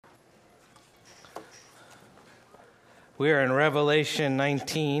We are in Revelation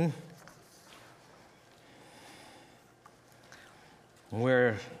 19.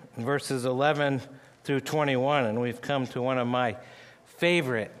 We're in verses 11 through 21, and we've come to one of my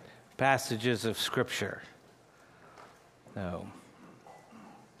favorite passages of Scripture.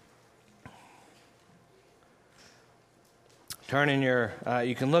 Turn in your,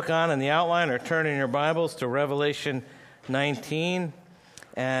 you can look on in the outline or turn in your Bibles to Revelation 19,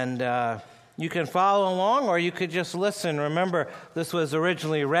 and you can follow along, or you could just listen. Remember, this was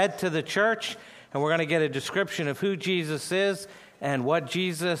originally read to the church, and we're going to get a description of who Jesus is and what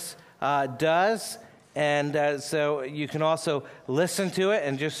Jesus does. And so you can also listen to it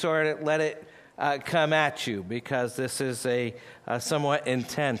and just sort of let it come at you, because this is a somewhat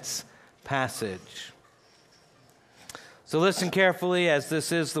intense passage. So listen carefully, as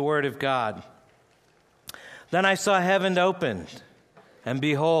this is the word of God. Then I saw heaven opened, and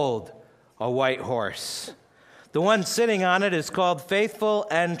behold, a white horse. The one sitting on it is called Faithful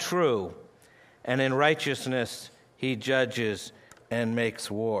and True, and in righteousness he judges and makes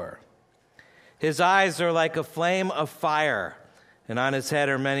war. His eyes are like a flame of fire, and on his head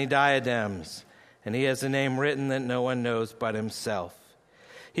are many diadems, and he has a name written that no one knows but himself.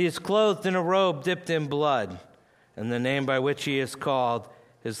 He is clothed in a robe dipped in blood, and the name by which he is called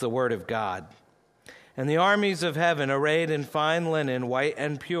is the Word of God. And the armies of heaven, arrayed in fine linen, white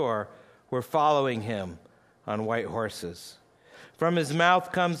and pure, were following him on white horses. From his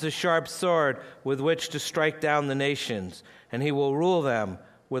mouth comes a sharp sword with which to strike down the nations, and he will rule them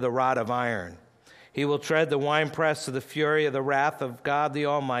with a rod of iron. He will tread the winepress of the fury of the wrath of God the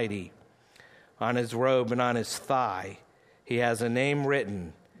Almighty. On his robe and on his thigh he has a name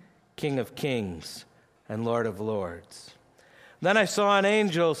written, King of Kings and Lord of Lords. Then I saw an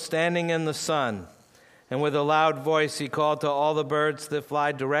angel standing in the sun, and with a loud voice he called to all the birds that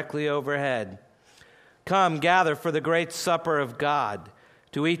fly directly overhead, "Come, gather for the great supper of God,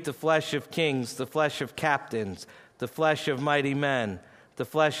 to eat the flesh of kings, the flesh of captains, the flesh of mighty men, the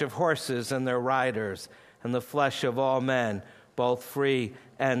flesh of horses and their riders, and the flesh of all men, both free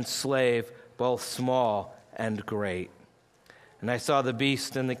and slave, both small and great." And I saw the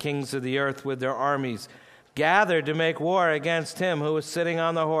beast and the kings of the earth with their armies gathered to make war against him who was sitting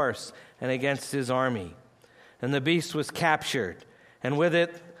on the horse and against his army. And the beast was captured, and with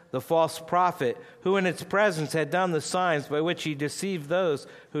it the false prophet, who in its presence had done the signs by which he deceived those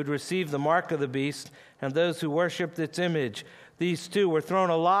who had received the mark of the beast and those who worshipped its image. These two were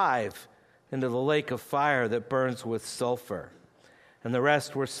thrown alive into the lake of fire that burns with sulfur. And the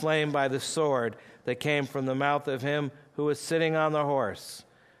rest were slain by the sword that came from the mouth of him who was sitting on the horse,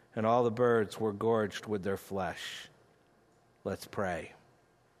 and all the birds were gorged with their flesh. Let's pray.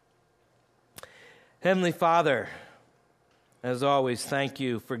 Heavenly Father, as always, thank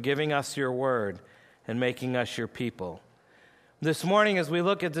you for giving us your word and making us your people. This morning, as we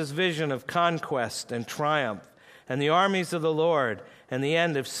look at this vision of conquest and triumph and the armies of the Lord and the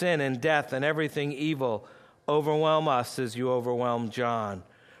end of sin and death and everything evil, overwhelm us as you overwhelmed John.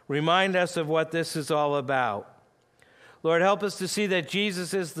 Remind us of what this is all about. Lord, help us to see that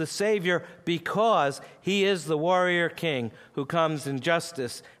Jesus is the Savior because he is the warrior king who comes in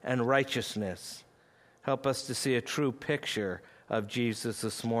justice and righteousness. Help us to see a true picture of Jesus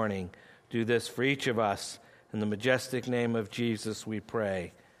this morning. Do this for each of us. In the majestic name of Jesus we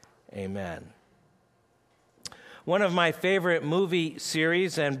pray. Amen. One of my favorite movie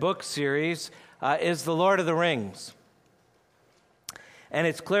series and book series is The Lord of the Rings. And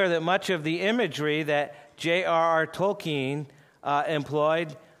it's clear that much of the imagery that J.R.R. Tolkien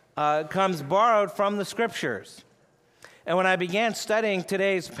employed comes borrowed from the Scriptures. And when I began studying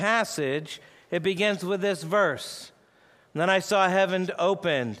today's passage, it begins with this verse. Then I saw heaven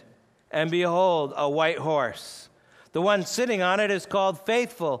opened, and behold, a white horse. The one sitting on it is called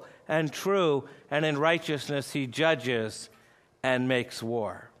Faithful and True, and in righteousness he judges and makes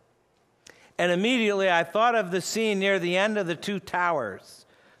war. And immediately I thought of the scene near the end of The Two Towers,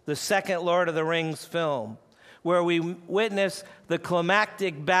 the second Lord of the Rings film, where we witness the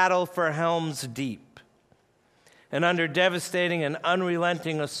climactic battle for Helm's Deep. And under devastating and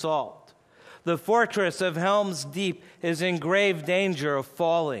unrelenting assault, the fortress of Helm's Deep is in grave danger of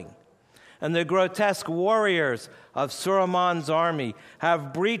falling. And the grotesque warriors of Saruman's army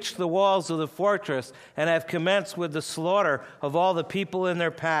have breached the walls of the fortress and have commenced with the slaughter of all the people in their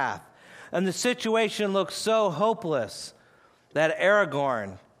path. And the situation looks so hopeless that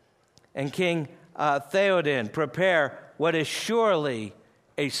Aragorn and King Theoden prepare what is surely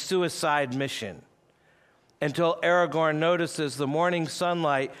a suicide mission, until Aragorn notices the morning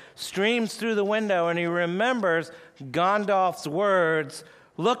sunlight streams through the window, and he remembers Gandalf's words,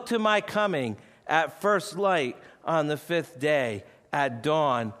 "Look to my coming. At first light, on the 5th day at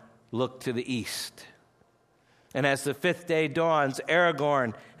dawn look to the east. And as the 5th day dawns,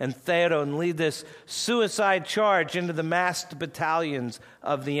 Aragorn and Theoden lead this suicide charge into the massed battalions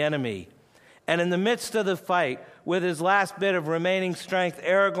of the enemy. And in the midst of the fight, with his last bit of remaining strength,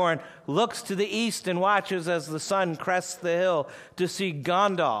 Aragorn looks to the east and watches as the sun crests the hill to see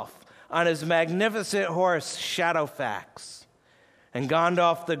Gandalf on his magnificent horse, Shadowfax. And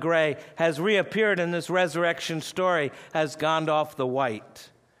Gandalf the Grey has reappeared in this resurrection story as Gandalf the White.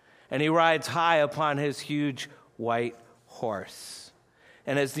 And he rides high upon his huge white horse.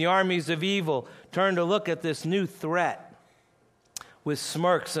 And as the armies of evil turn to look at this new threat with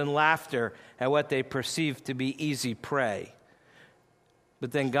smirks and laughter at what they perceive to be easy prey.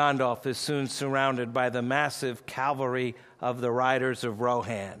 But then Gandalf is soon surrounded by the massive cavalry of the riders of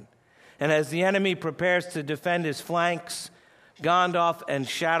Rohan. And as the enemy prepares to defend his flanks, Gandalf and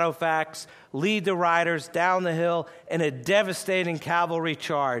Shadowfax lead the riders down the hill in a devastating cavalry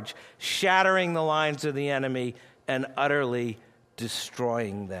charge, shattering the lines of the enemy and utterly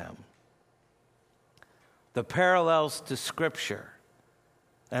destroying them. The parallels to Scripture,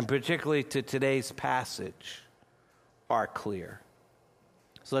 and particularly to today's passage, are clear.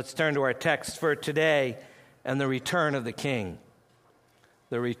 So let's turn to our text for today and the return of the King.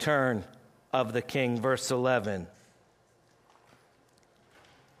 The return of the King, verse 11.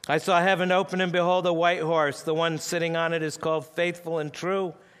 I saw heaven open, and behold, a white horse. The one sitting on it is called Faithful and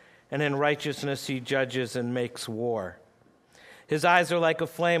True, and in righteousness he judges and makes war. His eyes are like a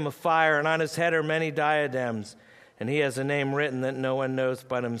flame of fire, and on his head are many diadems, and he has a name written that no one knows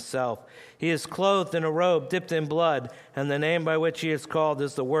but himself. He is clothed in a robe dipped in blood, and the name by which he is called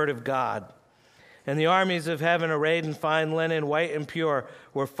is the Word of God. And the armies of heaven, arrayed in fine linen, white and pure,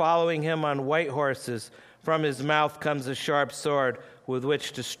 were following him on white horses. From his mouth comes a sharp sword with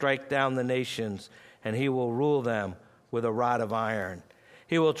which to strike down the nations, and he will rule them with a rod of iron.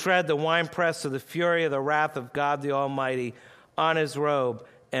 He will tread the winepress of the fury of the wrath of God the Almighty. On his robe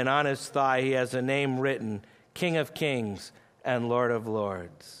and on his thigh he has a name written, King of Kings and Lord of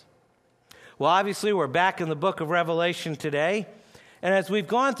Lords. Well, obviously, we're back in the book of Revelation today. And as we've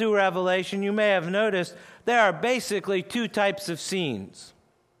gone through Revelation, you may have noticed there are basically two types of scenes.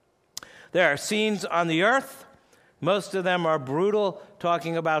 There are scenes on the earth. Most of them are brutal,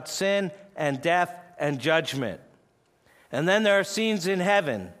 talking about sin and death and judgment. And then there are scenes in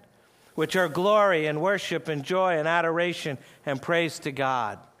heaven, which are glory and worship and joy and adoration and praise to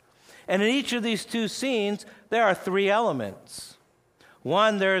God. And in each of these two scenes, there are three elements.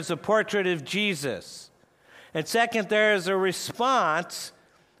 One, there is a portrait of Jesus. And second, there is a response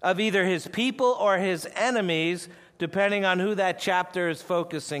of either his people or his enemies, depending on who that chapter is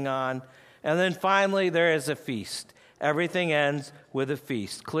focusing on. And then finally, there is a feast. Everything ends with a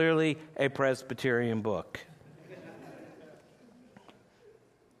feast. Clearly a Presbyterian book.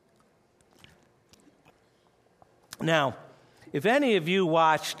 Now, if any of you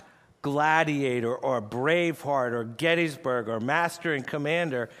watched Gladiator or Braveheart or Gettysburg or Master and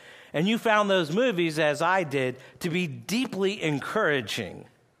Commander, and you found those movies, as I did, to be deeply encouraging,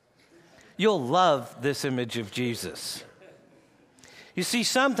 you'll love this image of Jesus. You see,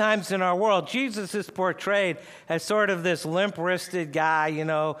 sometimes in our world, Jesus is portrayed as sort of this limp-wristed guy,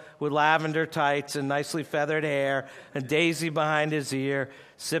 with lavender tights and nicely feathered hair, and daisy behind his ear,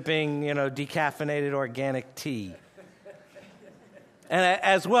 sipping, decaffeinated organic tea. And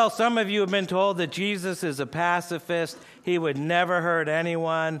as well, some of you have been told that Jesus is a pacifist. He would never hurt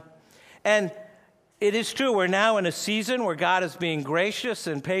anyone. And it is true, we're now in a season where God is being gracious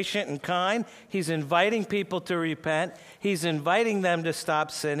and patient and kind. He's inviting people to repent. He's inviting them to stop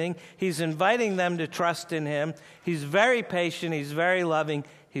sinning. He's inviting them to trust in him. He's very patient. He's very loving.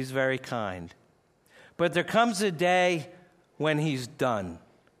 He's very kind. But there comes a day when he's done.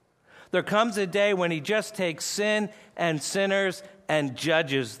 There comes a day when he just takes sin and sinners and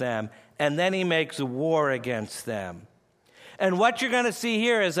judges them, and then he makes war against them. And what you're going to see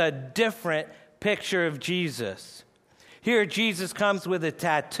here is a different picture of Jesus. Here, Jesus comes with a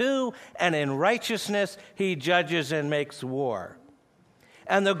tattoo, and in righteousness, he judges and makes war.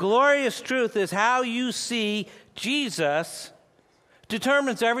 And the glorious truth is how you see Jesus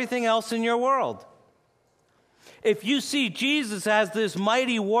determines everything else in your world. If you see Jesus as this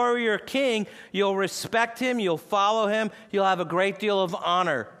mighty warrior king, you'll respect him, you'll follow him, you'll have a great deal of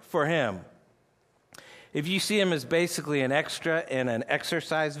honor for him. If you see him as basically an extra in an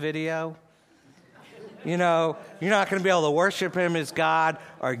exercise video, you're not going to be able to worship him as God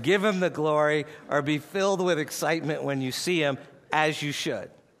or give him the glory or be filled with excitement when you see him, as you should.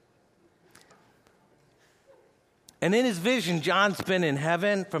 And in his vision, John's been in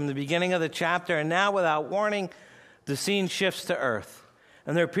heaven from the beginning of the chapter, and now without warning, the scene shifts to earth,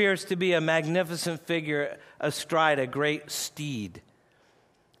 and there appears to be a magnificent figure astride a great steed.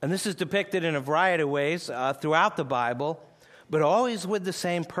 And this is depicted in a variety of ways throughout the Bible, but always with the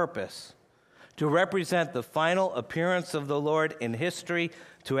same purpose: to represent the final appearance of the Lord in history,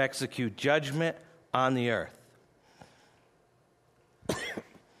 to execute judgment on the earth.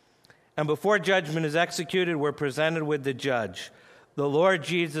 And before judgment is executed, we're presented with the judge, the Lord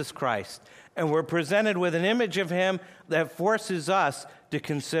Jesus Christ. And we're presented with an image of him that forces us to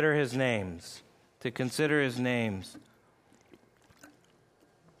consider his names. To consider his names.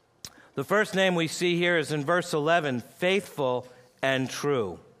 The first name we see here is in verse 11, faithful and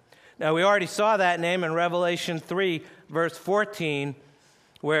true. Now, we already saw that name in Revelation 3, verse 14,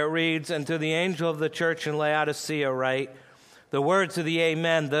 where it reads, "And to the angel of the church in Laodicea write, the words of the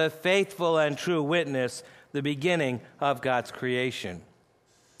Amen, the faithful and true witness, the beginning of God's creation."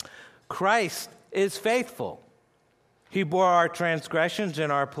 Christ is faithful. He bore our transgressions in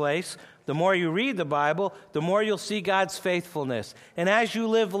our place. The more you read the Bible, the more you'll see God's faithfulness. And as you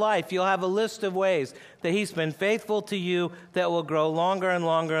live life, you'll have a list of ways that he's been faithful to you that will grow longer and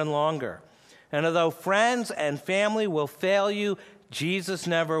longer and longer. And although friends and family will fail you, Jesus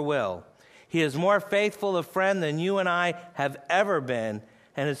never will. He is more faithful a friend than you and I have ever been,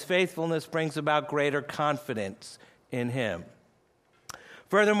 and his faithfulness brings about greater confidence in him.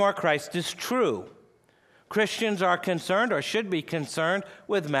 Furthermore, Christ is true. Christians are concerned, or should be concerned,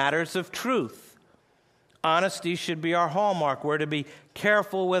 with matters of truth. Honesty should be our hallmark. We're to be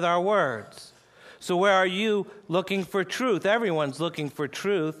careful with our words. So where are you looking for truth? Everyone's looking for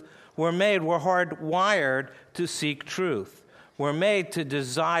truth. We're hardwired to seek truth. We're made to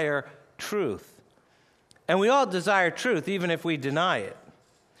desire truth. And we all desire truth, even if we deny it.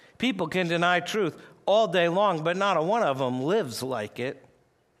 People can deny truth all day long, but not a one of them lives like it.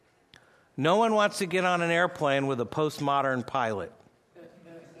 No one wants to get on an airplane with a postmodern pilot.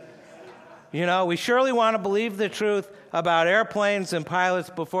 You know, we surely want to believe the truth about airplanes and pilots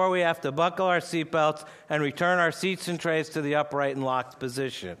before we have to buckle our seatbelts and return our seats and trays to the upright and locked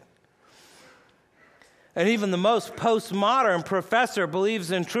position. And even the most postmodern professor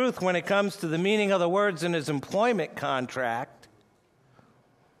believes in truth when it comes to the meaning of the words in his employment contract.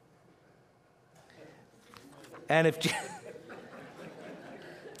 And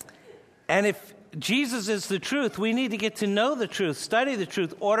if Jesus is the truth, we need to get to know the truth, study the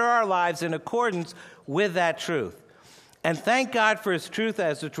truth, order our lives in accordance with that truth. And thank God for his truth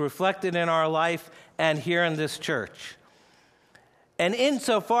as it's reflected in our life and here in this church. And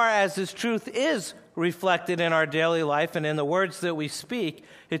insofar as his truth is reflected in our daily life and in the words that we speak,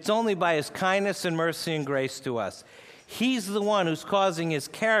 it's only by his kindness and mercy and grace to us. He's the one who's causing his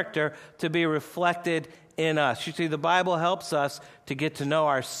character to be reflected in us. You see, the Bible helps us to get to know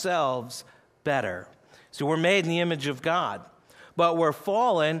ourselves better. So we're made in the image of God, but we're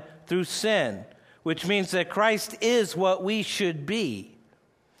fallen through sin, which means that Christ is what we should be.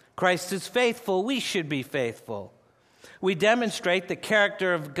 Christ is faithful, we should be faithful. We demonstrate the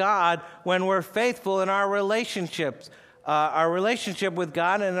character of God when we're faithful in our relationships, our relationship with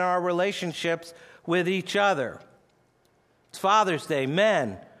God and our relationships with each other. It's Father's Day.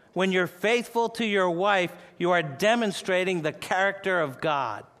 Men, when you're faithful to your wife, you are demonstrating the character of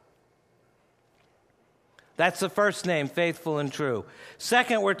God. That's the first name, faithful and true.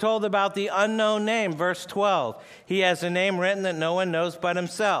 Second, we're told about the unknown name, verse 12. He has a name written that no one knows but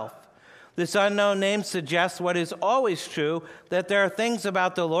himself. This unknown name suggests what is always true, that there are things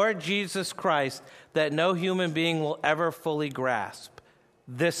about the Lord Jesus Christ that no human being will ever fully grasp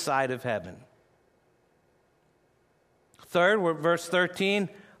this side of heaven. Third, verse 13,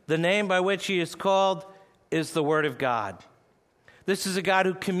 the name by which he is called is the Word of God. This is a God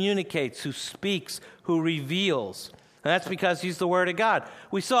who communicates, who speaks, who reveals. And that's because he's the Word of God.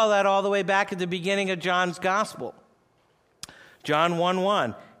 We saw that all the way back at the beginning of John's Gospel. John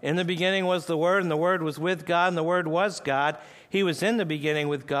 1:1. In the beginning was the Word, and the Word was with God, and the Word was God. He was in the beginning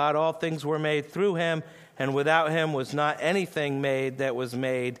with God. All things were made through him, and without him was not anything made that was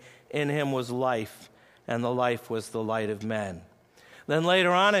made. In him was life, and the life was the light of men. Then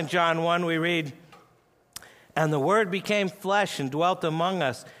later on in John 1, we read, and the Word became flesh and dwelt among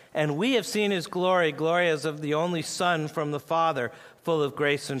us, and we have seen his glory, glory as of the only Son from the Father, full of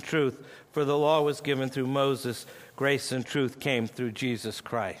grace and truth. For the law was given through Moses, grace and truth came through Jesus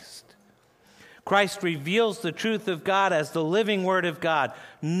Christ. Christ reveals the truth of God as the living Word of God.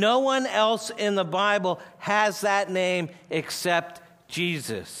 No one else in the Bible has that name except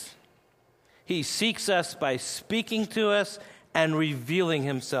Jesus. He seeks us by speaking to us and revealing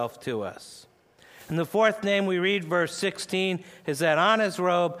himself to us. And the fourth name we read, verse 16, is that on his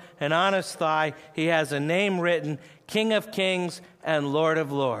robe and on his thigh, he has a name written, King of Kings and Lord of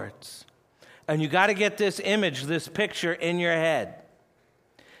Lords. And you got to get this image, this picture in your head.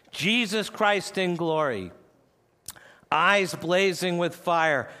 Jesus Christ in glory, eyes blazing with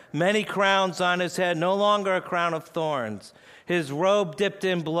fire, many crowns on his head, no longer a crown of thorns, his robe dipped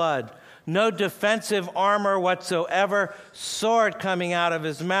in blood, no defensive armor whatsoever, sword coming out of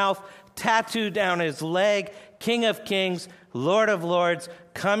his mouth, tattooed down his leg, King of Kings, Lord of Lords,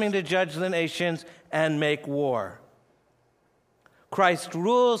 coming to judge the nations and make war. Christ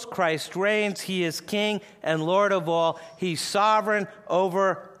rules, Christ reigns, he is King and Lord of all. He's sovereign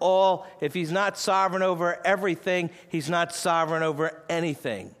over all. If he's not sovereign over everything, he's not sovereign over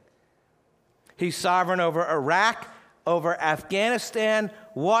anything. He's sovereign over Iraq, over Afghanistan,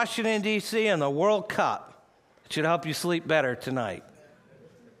 Washington, D.C., and the World Cup. It should help you sleep better tonight.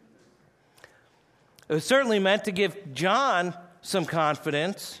 It was certainly meant to give John some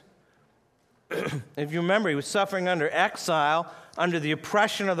confidence. If you remember, he was suffering under exile, under the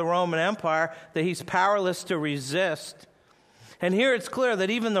oppression of the Roman Empire that he's powerless to resist. And here it's clear that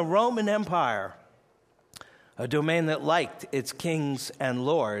even the Roman Empire, a domain that liked its kings and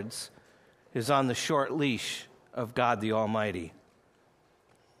lords, is on the short leash of God the Almighty.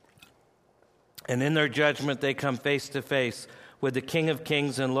 And in their judgment, they come face to face with the King of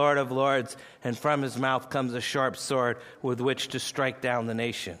Kings and Lord of Lords, and from his mouth comes a sharp sword with which to strike down the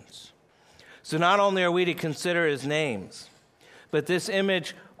nations. So not only are we to consider his names, but this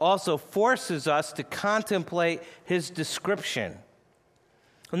image also forces us to contemplate his description.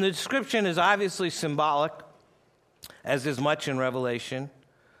 And the description is obviously symbolic, as is much in Revelation.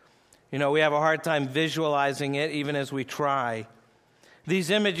 You know, we have a hard time visualizing it, even as we try.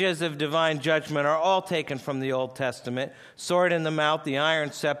 These images of divine judgment are all taken from the Old Testament. Sword in the mouth, the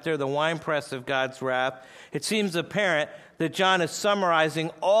iron scepter, the winepress of God's wrath. It seems apparent that John is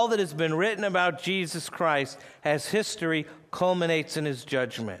summarizing all that has been written about Jesus Christ as history culminates in his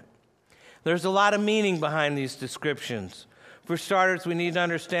judgment. There's a lot of meaning behind these descriptions. For starters, we need to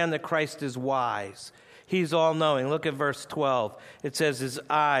understand that Christ is wise. He's all-knowing. Look at verse 12. It says his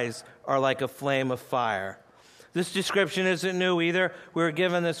eyes are like a flame of fire. This description isn't new either. We were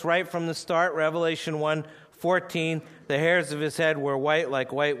given this right from the start. Revelation 1:14. The hairs of his head were white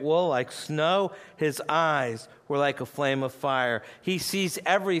like white wool, like snow. His eyes were like a flame of fire. He sees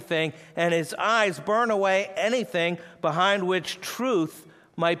everything, and his eyes burn away anything behind which truth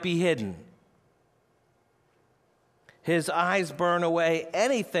might be hidden. His eyes burn away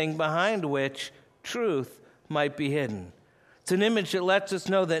anything behind which truth might be hidden. It's an image that lets us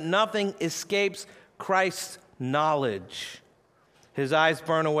know that nothing escapes Christ's knowledge. His eyes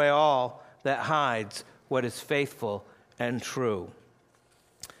burn away all that hides what is faithful and true.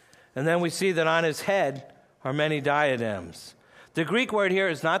 And then we see that on his head are many diadems. The Greek word here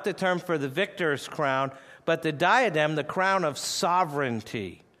is not the term for the victor's crown, but the diadem, the crown of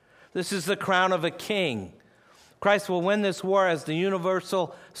sovereignty. This is the crown of a king. Christ will win this war as the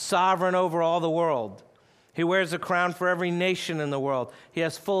universal sovereign over all the world. He wears a crown for every nation in the world. He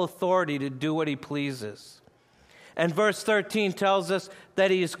has full authority to do what he pleases. And verse 13 tells us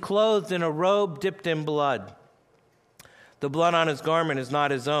that he is clothed in a robe dipped in blood. The blood on his garment is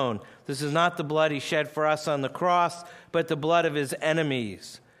not his own. This is not the blood he shed for us on the cross, but the blood of his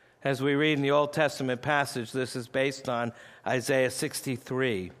enemies. As we read in the Old Testament passage, this is based on Isaiah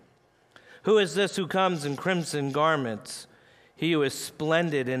 63. Who is this who comes in crimson garments? He who is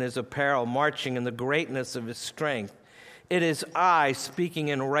splendid in his apparel, marching in the greatness of his strength. It is I, speaking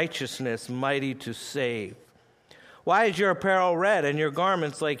in righteousness, mighty to save. Why is your apparel red and your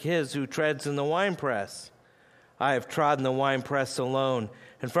garments like his who treads in the winepress? I have trodden the winepress alone,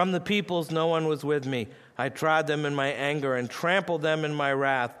 and from the peoples no one was with me. I trod them in my anger and trampled them in my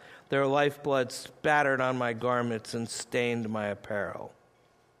wrath. Their lifeblood spattered on my garments and stained my apparel.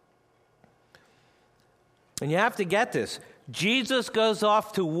 And you have to get this. Jesus goes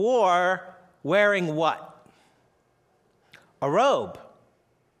off to war wearing what? A robe.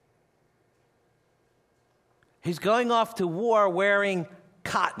 He's going off to war wearing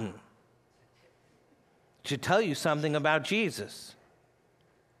cotton. It should tell you something about Jesus.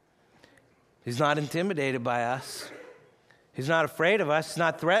 He's not intimidated by us. He's not afraid of us. He's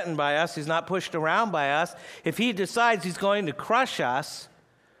not threatened by us. He's not pushed around by us. If he decides he's going to crush us,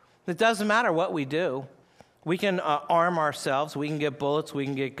 it doesn't matter what we do. We can arm ourselves. We can get bullets. We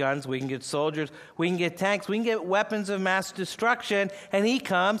can get guns. We can get soldiers. We can get tanks. We can get weapons of mass destruction. And he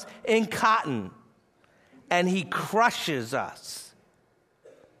comes in cotton. And he crushes us.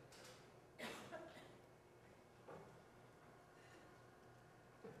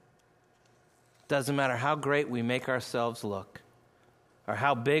 Doesn't matter how great we make ourselves look or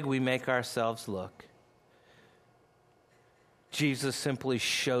how big we make ourselves look. Jesus simply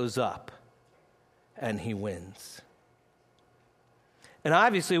shows up and he wins. And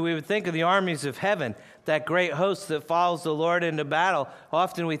obviously we would think of the armies of heaven, that great host that follows the Lord into battle.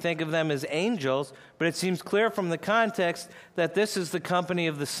 Often we think of them as angels, but it seems clear from the context that this is the company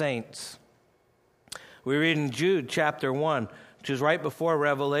of the saints. We read in Jude chapter 1, which is right before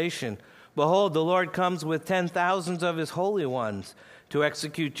Revelation, "Behold, the Lord comes with 10,000s of his holy ones to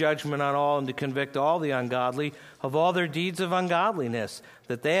execute judgment on all and to convict all the ungodly of all their deeds of ungodliness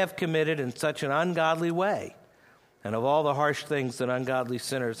that they have committed in such an ungodly way, and of all the harsh things that ungodly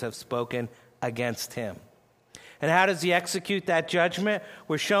sinners have spoken against him." And how does he execute that judgment?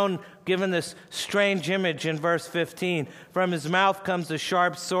 We're given this strange image in verse 15. "From his mouth comes a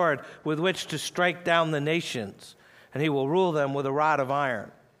sharp sword with which to strike down the nations, and he will rule them with a rod of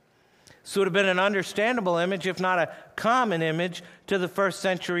iron." This would have been an understandable image, if not a common image, to the first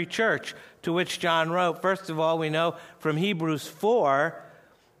century church, to which John wrote. First of all, we know from Hebrews 4,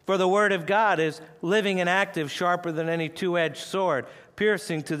 "For the word of God is living and active, sharper than any two-edged sword,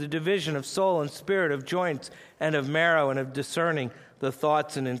 piercing to the division of soul and spirit, of joints and of marrow, and of discerning the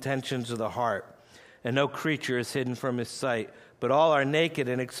thoughts and intentions of the heart. And no creature is hidden from his sight, but all are naked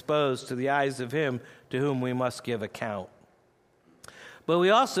and exposed to the eyes of him to whom we must give account." But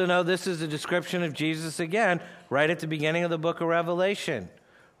we also know this is a description of Jesus again, right at the beginning of the book of Revelation.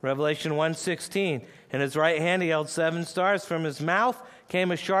 Revelation 1:16, "In his right hand he held 7 stars. From his mouth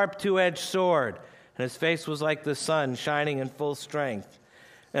came a sharp two-edged sword, and his face was like the sun, shining in full strength."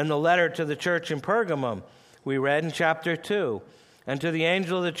 And the letter to the church in Pergamum, we read in chapter 2, "And to the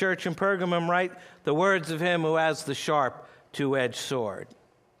angel of the church in Pergamum write the words of him who has the sharp two-edged sword."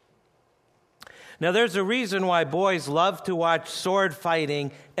 Now, there's a reason why boys love to watch sword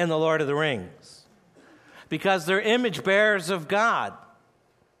fighting in The Lord of the Rings, because they're image bearers of God.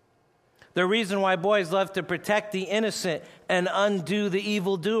 The reason why boys love to protect the innocent and undo the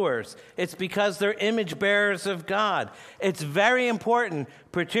evildoers, it's because they're image bearers of God. It's very important,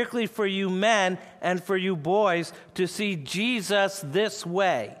 particularly for you men and for you boys, to see Jesus this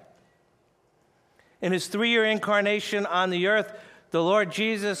way. In his 3-year incarnation on the earth, the Lord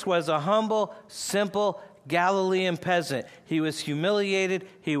Jesus was a humble, simple Galilean peasant. He was humiliated,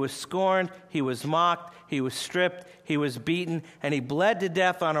 he was scorned, he was mocked, he was stripped, he was beaten, and he bled to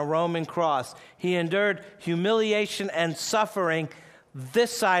death on a Roman cross. He endured humiliation and suffering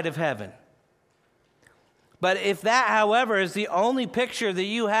this side of heaven. But if that, however, is the only picture that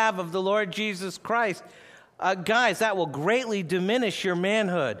you have of the Lord Jesus Christ, guys, that will greatly diminish your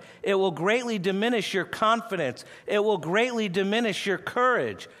manhood. It will greatly diminish your confidence. It will greatly diminish your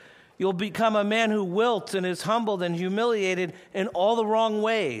courage. You'll become a man who wilts and is humbled and humiliated in all the wrong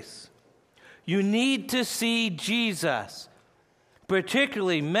ways. You need to see Jesus,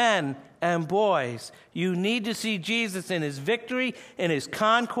 particularly men and boys. You need to see Jesus in his victory, in his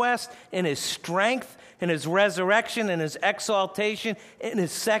conquest, in his strength, in his resurrection, in his exaltation, in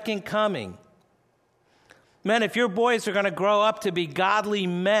his second coming. Men, if your boys are going to grow up to be godly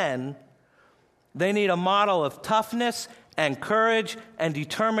men, they need a model of toughness and courage and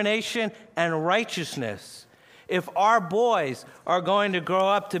determination and righteousness. If our boys are going to grow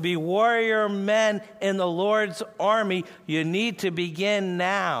up to be warrior men in the Lord's army, you need to begin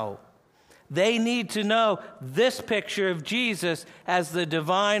now. They need to know this picture of Jesus as the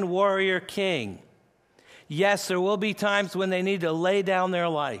divine warrior king. Yes, there will be times when they need to lay down their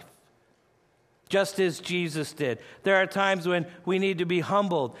life, just as Jesus did. There are times when we need to be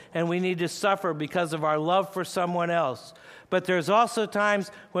humbled and we need to suffer because of our love for someone else. But there's also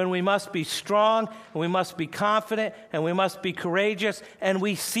times when we must be strong and we must be confident and we must be courageous, and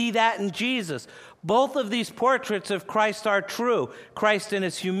we see that in Jesus. Both of these portraits of Christ are true. Christ in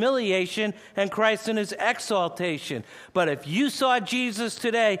his humiliation and Christ in his exaltation. But if you saw Jesus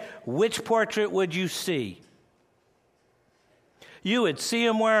today, which portrait would you see? You would see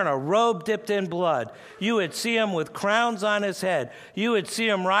him wearing a robe dipped in blood. You would see him with crowns on his head. You would see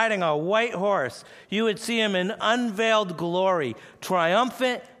him riding a white horse. You would see him in unveiled glory,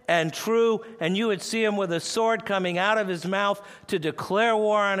 triumphant and true, and you would see him with a sword coming out of his mouth to declare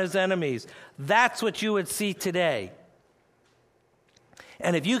war on his enemies. That's what you would see today.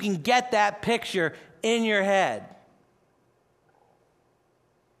 And if you can get that picture in your head,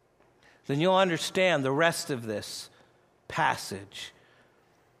 then you'll understand the rest of this passage.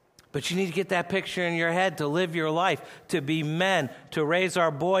 But you need to get that picture in your head to live your life, to be men, to raise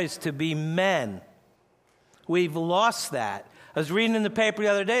our boys to be men. We've lost that. I was reading in the paper the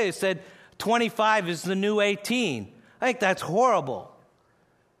other day, it said 25 is the new 18. I think that's horrible.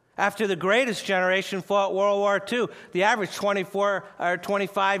 After the greatest generation fought World War II, the average 24 or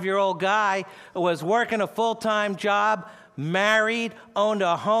 25-year-old guy was working a full-time job, married, owned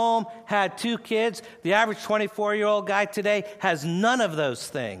a home, had 2 kids. The average 24-year-old guy today has none of those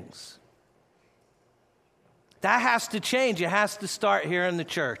things. That has to change. It has to start here in the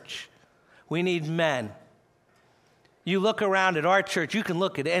church. We need men. You look around at our church, you can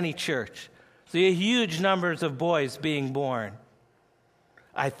look at any church. See huge numbers of boys being born.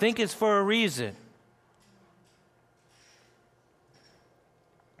 I think it's for a reason.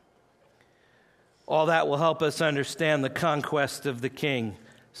 All that will help us understand the conquest of the king,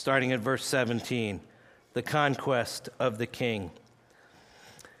 starting at verse 17. The conquest of the king.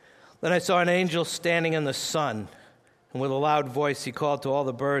 Then I saw an angel standing in the sun, and with a loud voice he called to all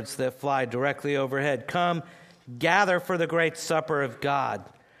the birds that fly directly overhead, "Come, gather for the great supper of God,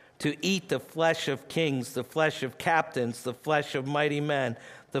 to eat the flesh of kings, the flesh of captains, the flesh of mighty men,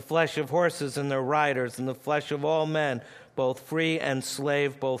 the flesh of horses and their riders, and the flesh of all men, both free and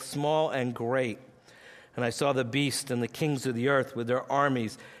slave, both small and great." And I saw the beast and the kings of the earth with their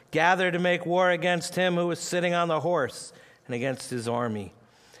armies gather to make war against him who was sitting on the horse and against his army.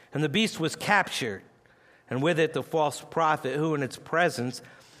 And the beast was captured, and with it the false prophet who in its presence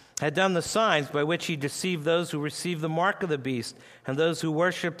had done the signs by which he deceived those who received the mark of the beast and those who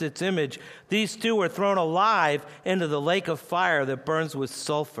worshipped its image. These 2 were thrown alive into the lake of fire that burns with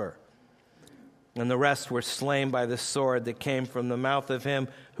sulfur. And the rest were slain by the sword that came from the mouth of him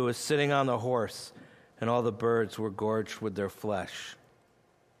who was sitting on the horse, and all the birds were gorged with their flesh.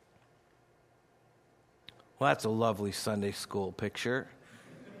 Well, that's a lovely Sunday school picture.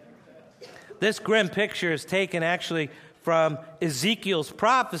 This grim picture is taken actually from Ezekiel's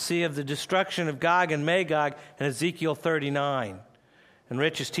prophecy of the destruction of Gog and Magog in Ezekiel 39. And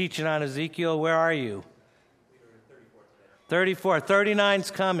Rich is teaching on Ezekiel. Where are you? 34. 39's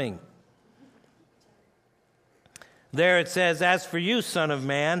coming. There it says, "As for you, son of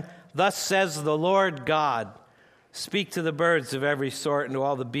man, thus says the Lord God, speak to the birds of every sort and to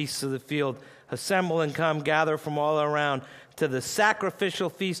all the beasts of the field. Assemble and come, gather from all around to the sacrificial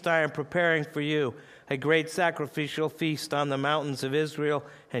feast I am preparing for you, a great sacrificial feast on the mountains of Israel,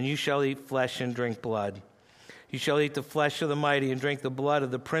 and you shall eat flesh and drink blood. You shall eat the flesh of the mighty and drink the blood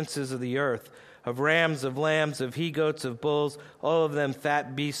of the princes of the earth, of rams, of lambs, of he-goats, of bulls, all of them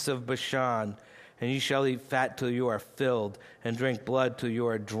fat beasts of Bashan. And you shall eat fat till you are filled, and drink blood till you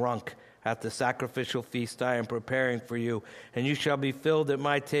are drunk at the sacrificial feast I am preparing for you. And you shall be filled at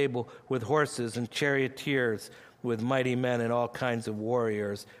my table with horses and charioteers, with mighty men and all kinds of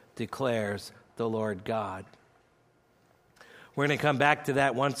warriors, declares the Lord God." We're going to come back to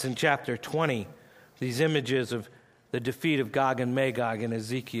that once in chapter 20, these images of the defeat of Gog and Magog in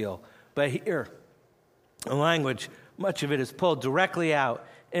Ezekiel. But here, the language, much of it is pulled directly out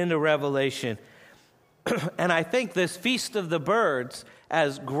into Revelation. And I think this Feast of the Birds,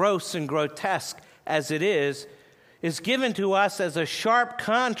 as gross and grotesque as it is given to us as a sharp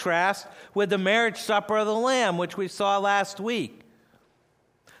contrast with the marriage supper of the Lamb, which we saw last week.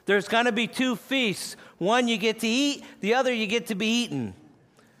 There's going to be 2 feasts. One you get to eat, the other you get to be eaten.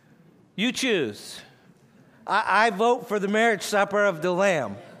 You choose. I vote for the marriage supper of the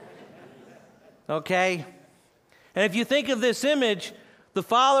Lamb. Okay? And if you think of this image, the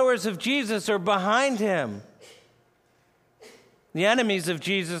followers of Jesus are behind him. The enemies of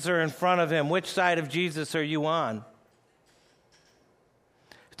Jesus are in front of him. Which side of Jesus are you on?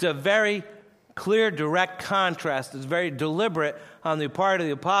 It's a very clear, direct contrast. It's very deliberate on the part of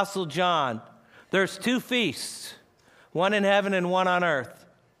the Apostle John. There's 2 feasts, one in heaven and one on earth.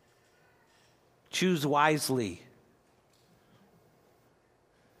 Choose wisely.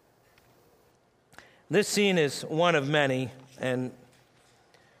 This scene is one of many, and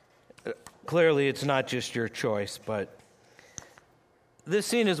clearly it's not just your choice, but this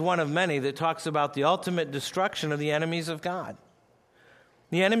scene is one of many that talks about the ultimate destruction of the enemies of God.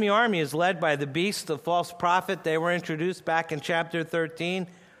 The enemy army is led by the beast, the false prophet. They were introduced back in chapter 13,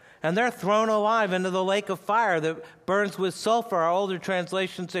 and they're thrown alive into the lake of fire that burns with sulfur. Our older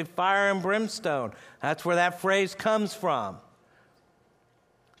translations say fire and brimstone. That's where that phrase comes from.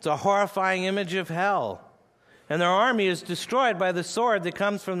 It's a horrifying image of hell. And their army is destroyed by the sword that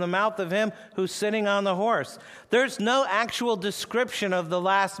comes from the mouth of him who's sitting on the horse. There's no actual description of the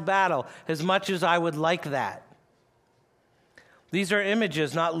last battle, as much as I would like that. These are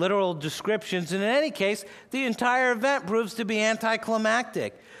images, not literal descriptions. And in any case, the entire event proves to be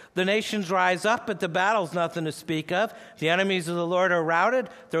anticlimactic. The nations rise up, but the battle's nothing to speak of. The enemies of the Lord are routed,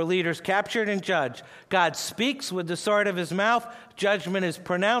 their leaders captured and judged. God speaks with the sword of his mouth. Judgment is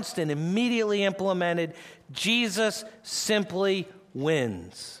pronounced and immediately implemented. Jesus simply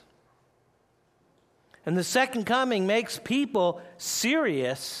wins. And the second coming makes people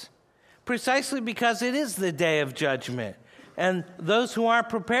serious precisely because it is the day of judgment. And those who aren't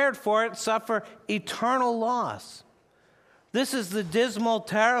prepared for it suffer eternal loss. This is the dismal,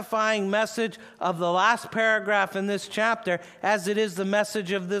 terrifying message of the last paragraph in this chapter, as it is the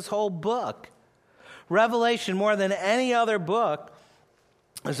message of this whole book. Revelation, more than any other book,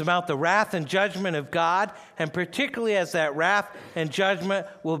 is about the wrath and judgment of God, and particularly as that wrath and judgment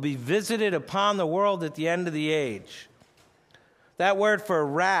will be visited upon the world at the end of the age. That word for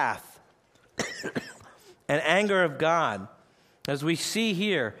wrath and anger of God, as we see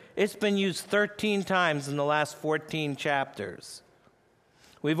here, it's been used 13 times in the last 14 chapters.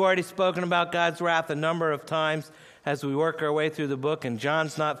 We've already spoken about God's wrath a number of times as we work our way through the book, and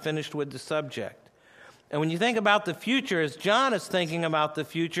John's not finished with the subject. And when you think about the future, as John is thinking about the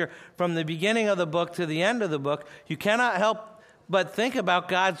future from the beginning of the book to the end of the book, you cannot help but think about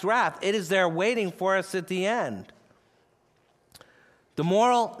God's wrath. It is there waiting for us at the end. The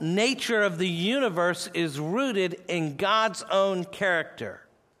moral nature of the universe is rooted in God's own character,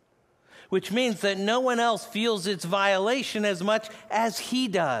 which means that no one else feels its violation as much as he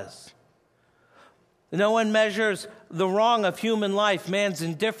does. No one measures the wrong of human life, man's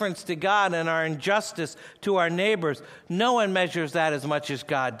indifference to God and our injustice to our neighbors. No one measures that as much as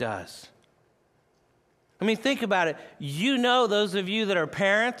God does. I mean, think about it. You know, those of you that are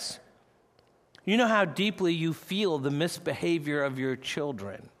parents, you know how deeply you feel the misbehavior of your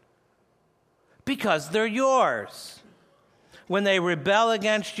children because they're yours. When they rebel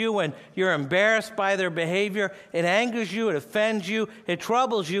against you, when you're embarrassed by their behavior, it angers you, it offends you, it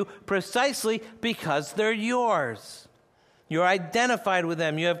troubles you precisely because they're yours. You're identified with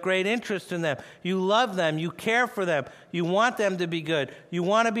them. You have great interest in them. You love them. You care for them. You want them to be good. You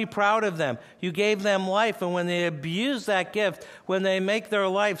want to be proud of them. You gave them life, and when they abuse that gift, when they make their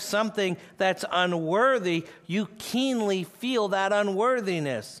life something that's unworthy, you keenly feel that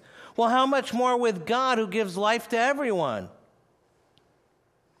unworthiness. Well, how much more with God who gives life to everyone?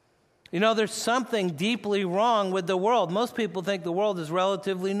 You know, there's something deeply wrong with the world. Most people think the world is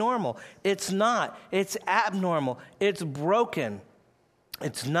relatively normal. It's not. It's abnormal. It's broken.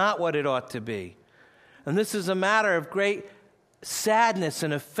 It's not what it ought to be. And this is a matter of great sadness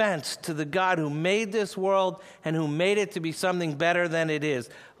and offense to the God who made this world and who made it to be something better than it is.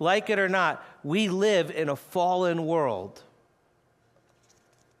 Like it or not, we live in a fallen world.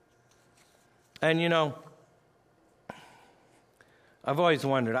 And you know, I've always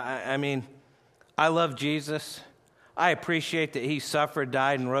wondered, I mean, I love Jesus. I appreciate that he suffered,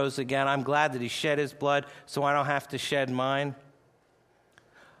 died, and rose again. I'm glad that he shed his blood so I don't have to shed mine.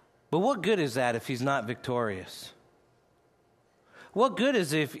 But what good is that if he's not victorious? What good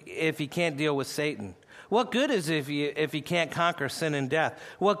is if he can't deal with Satan? What good is if he can't conquer sin and death?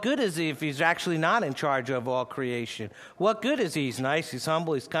 What good is he if he's actually not in charge of all creation? What good is he? He's nice, he's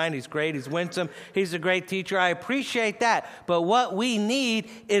humble, he's kind, he's great, he's winsome, he's a great teacher. I appreciate that. But what we need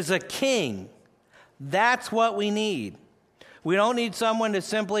is a king. That's what we need. We don't need someone to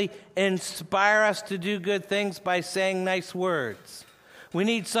simply inspire us to do good things by saying nice words. We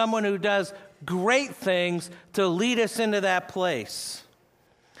need someone who does great things to lead us into that place.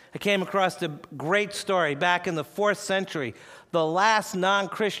 I came across a great story back in the 4th century. The last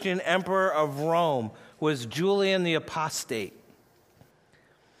non-Christian emperor of Rome was Julian the Apostate.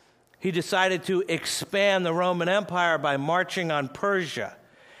 He decided to expand the Roman Empire by marching on Persia.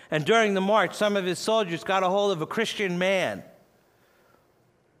 And during the march, some of his soldiers got a hold of a Christian man,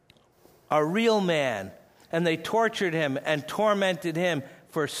 a real man, and they tortured him and tormented him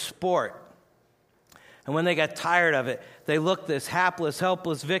for sport. And when they got tired of it, they looked this hapless,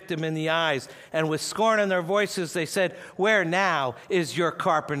 helpless victim in the eyes, and with scorn in their voices, they said, "Where now is your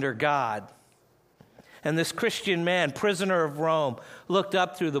carpenter God?" And this Christian man, prisoner of Rome, looked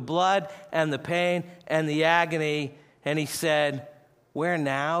up through the blood and the pain and the agony, and he said, "Where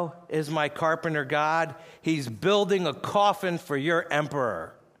now is my carpenter God? He's building a coffin for your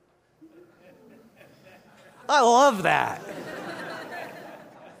emperor." I love that.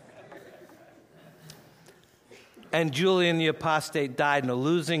 And Julian the Apostate died in a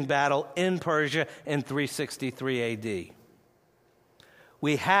losing battle in Persia in 363 AD.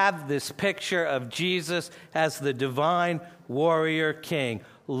 We have this picture of Jesus as the divine warrior king,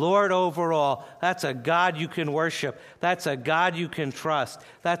 Lord over all. That's a God you can worship. That's a God you can trust.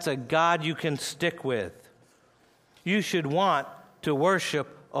 That's a God you can stick with. You should want to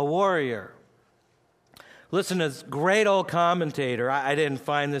worship a warrior. Listen to this great old commentator. I didn't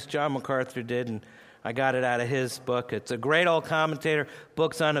find this, John MacArthur did, and I got it out of his book. It's a great old commentator.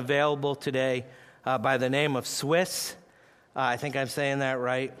 Book's unavailable today by the name of Swiss. I think I'm saying that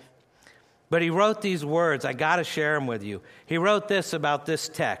right. But he wrote these words. I got to share them with you. He wrote this about this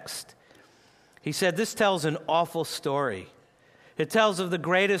text. He said, this tells an awful story. It tells of the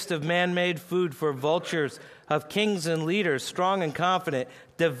greatest of man-made food for vultures, of kings and leaders, strong and confident,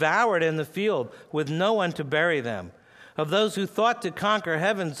 devoured in the field with no one to bury them, of those who thought to conquer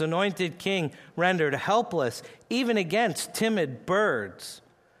heaven's anointed king, rendered helpless even against timid birds.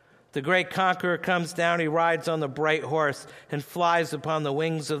 The great conqueror comes down, he rides on the bright horse and flies upon the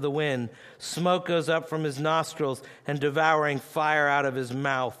wings of the wind. Smoke goes up from his nostrils and devouring fire out of his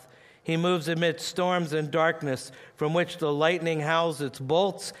mouth. He moves amid storms and darkness, from which the lightning howls its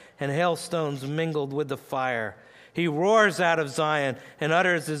bolts and hailstones mingled with the fire. He roars out of Zion and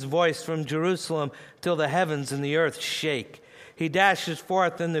utters his voice from Jerusalem till the heavens and the earth shake. He dashes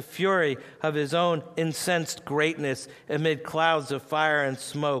forth in the fury of his own incensed greatness amid clouds of fire and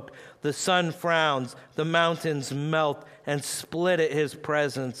smoke. The sun frowns, the mountains melt and split at his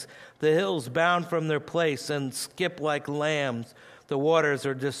presence. The hills bound from their place and skip like lambs. The waters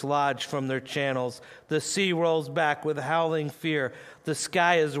are dislodged from their channels. The sea rolls back with howling fear. The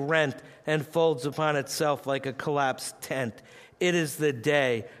sky is rent and folds upon itself like a collapsed tent. It is the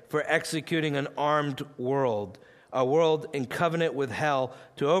day for executing an armed world, a world in covenant with hell,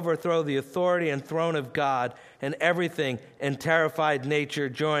 to overthrow the authority and throne of God, and everything in terrified nature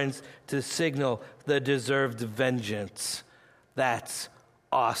joins to signal the deserved vengeance. That's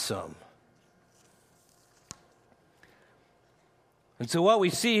awesome. And so what we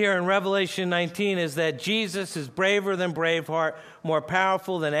see here in Revelation 19 is that Jesus is braver than Braveheart, more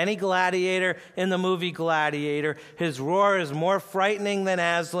powerful than any gladiator in the movie Gladiator. His roar is more frightening than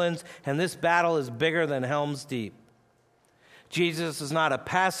Aslan's, and this battle is bigger than Helm's Deep. Jesus is not a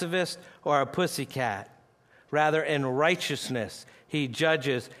pacifist or a pussycat. Rather, in righteousness, he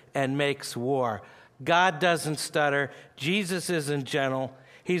judges and makes war. God doesn't stutter. Jesus isn't gentle.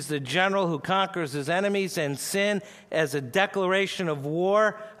 He's the general who conquers his enemies, and sin, as a declaration of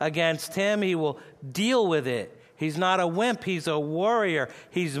war against him, he will deal with it. He's not a wimp, he's a warrior.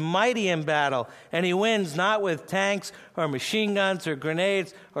 He's mighty in battle, and he wins not with tanks or machine guns or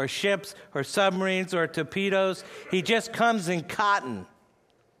grenades or ships or submarines or torpedoes. He just comes in cotton.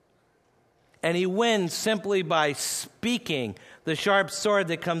 And he wins simply by speaking. The sharp sword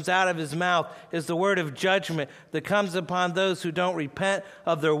that comes out of his mouth is the word of judgment that comes upon those who don't repent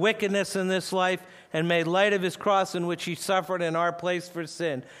of their wickedness in this life and made light of his cross in which he suffered in our place for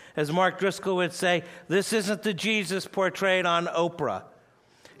sin. As Mark Driscoll would say, this isn't the Jesus portrayed on Oprah.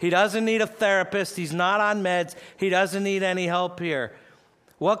 He doesn't need a therapist. He's not on meds. He doesn't need any help here.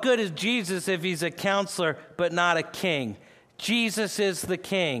 What good is Jesus if he's a counselor but not a king? Jesus is the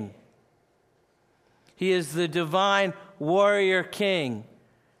king. He is the divine warrior king,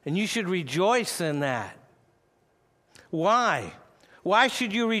 and you should rejoice in that. Why? Why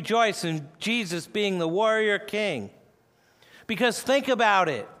should you rejoice in Jesus being the warrior king? Because think about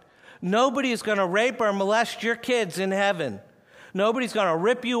it. Nobody's going to rape or molest your kids in heaven. Nobody's going to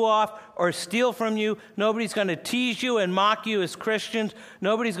rip you off or steal from you. Nobody's going to tease you and mock you as Christians.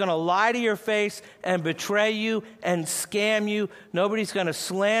 Nobody's going to lie to your face and betray you and scam you. Nobody's going to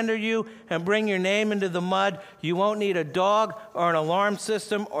slander you and bring your name into the mud. You won't need a dog or an alarm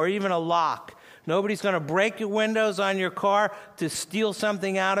system or even a lock. Nobody's going to break your windows on your car to steal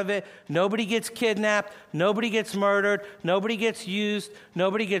something out of it. Nobody gets kidnapped. Nobody gets murdered. Nobody gets used.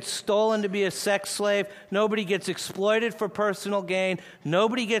 Nobody gets stolen to be a sex slave. Nobody gets exploited for personal gain.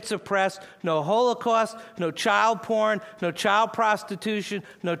 Nobody gets oppressed. No Holocaust, no child porn, no child prostitution,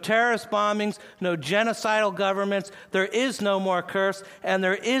 no terrorist bombings, no genocidal governments. There is no more curse, and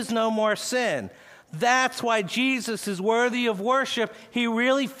there is no more sin. That's why Jesus is worthy of worship. He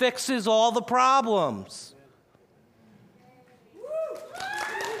really fixes all the problems.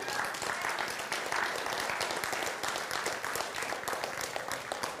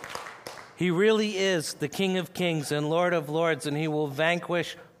 He really is the King of Kings and Lord of Lords, and he will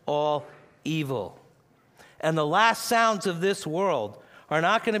vanquish all evil. And the last sounds of this world are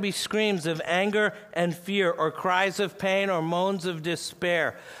not going to be screams of anger and fear or cries of pain or moans of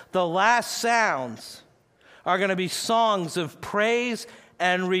despair. The last sounds are going to be songs of praise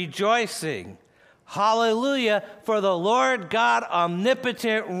and rejoicing. Hallelujah, for the Lord God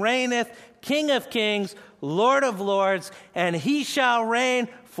omnipotent reigneth, King of kings, Lord of lords, and he shall reign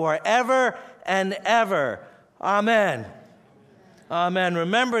forever and ever. Amen. Amen.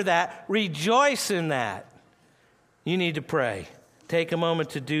 Remember that. Rejoice in that. You need to pray. Take a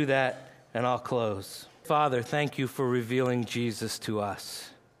moment to do that, and I'll close. Father, thank you for revealing Jesus to us.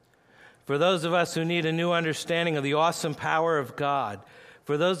 For those of us who need a new understanding of the awesome power of God,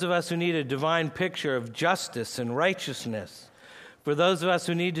 for those of us who need a divine picture of justice and righteousness, For those of us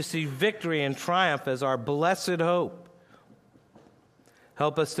who need to see victory and triumph as our blessed hope,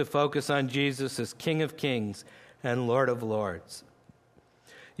 help us to focus on Jesus as King of Kings and Lord of Lords.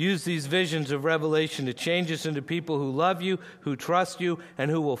 Use these visions of Revelation to change us into people who love you, who trust you,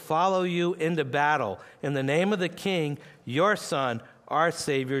 and who will follow you into battle. In the name of the King, your Son, our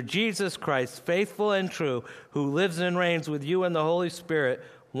Savior, Jesus Christ, faithful and true, who lives and reigns with you and the Holy Spirit,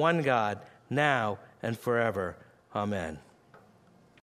 one God, now and forever. Amen.